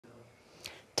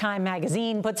Time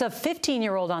magazine puts a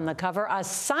 15-year-old on the cover, a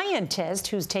scientist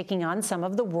who's taking on some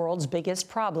of the world's biggest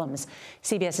problems.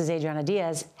 CBS's Adriana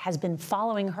Diaz has been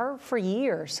following her for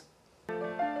years.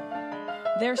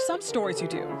 There's some stories you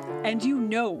do, and you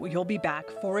know you'll be back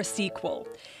for a sequel.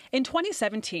 In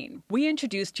 2017, we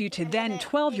introduced you to then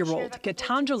 12-year-old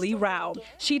Gitanjali Rao.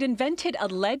 She'd invented a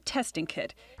lead testing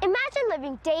kit. Imagine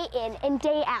living day in and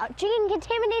day out, drinking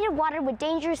contaminated water with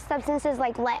dangerous substances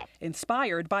like lead.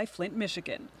 Inspired by Flint,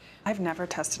 Michigan. I've never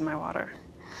tested my water.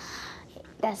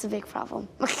 That's a big problem.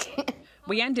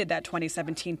 We ended that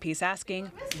 2017 piece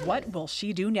asking, what will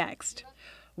she do next?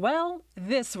 Well,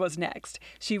 this was next.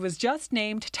 She was just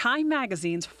named Time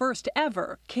magazine's first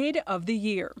ever Kid of the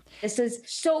Year. This is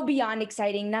so beyond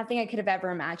exciting, nothing I could have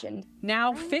ever imagined.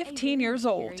 Now 15 years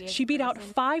old, she beat out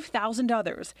 5,000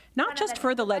 others, not just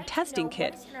for the lead testing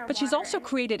kit, but she's also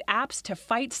created apps to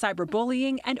fight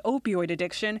cyberbullying and opioid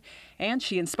addiction, and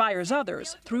she inspires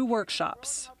others through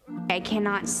workshops. I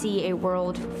cannot see a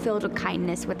world filled with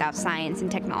kindness without science and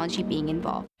technology being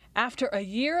involved. After a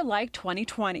year like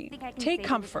 2020, take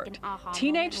comfort.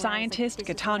 Teenage scientist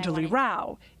Gitanjali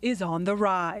Rao is on the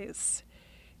rise.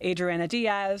 Adriana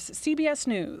Diaz, CBS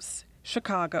News,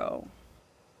 Chicago.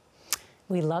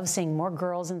 We love seeing more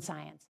girls in science.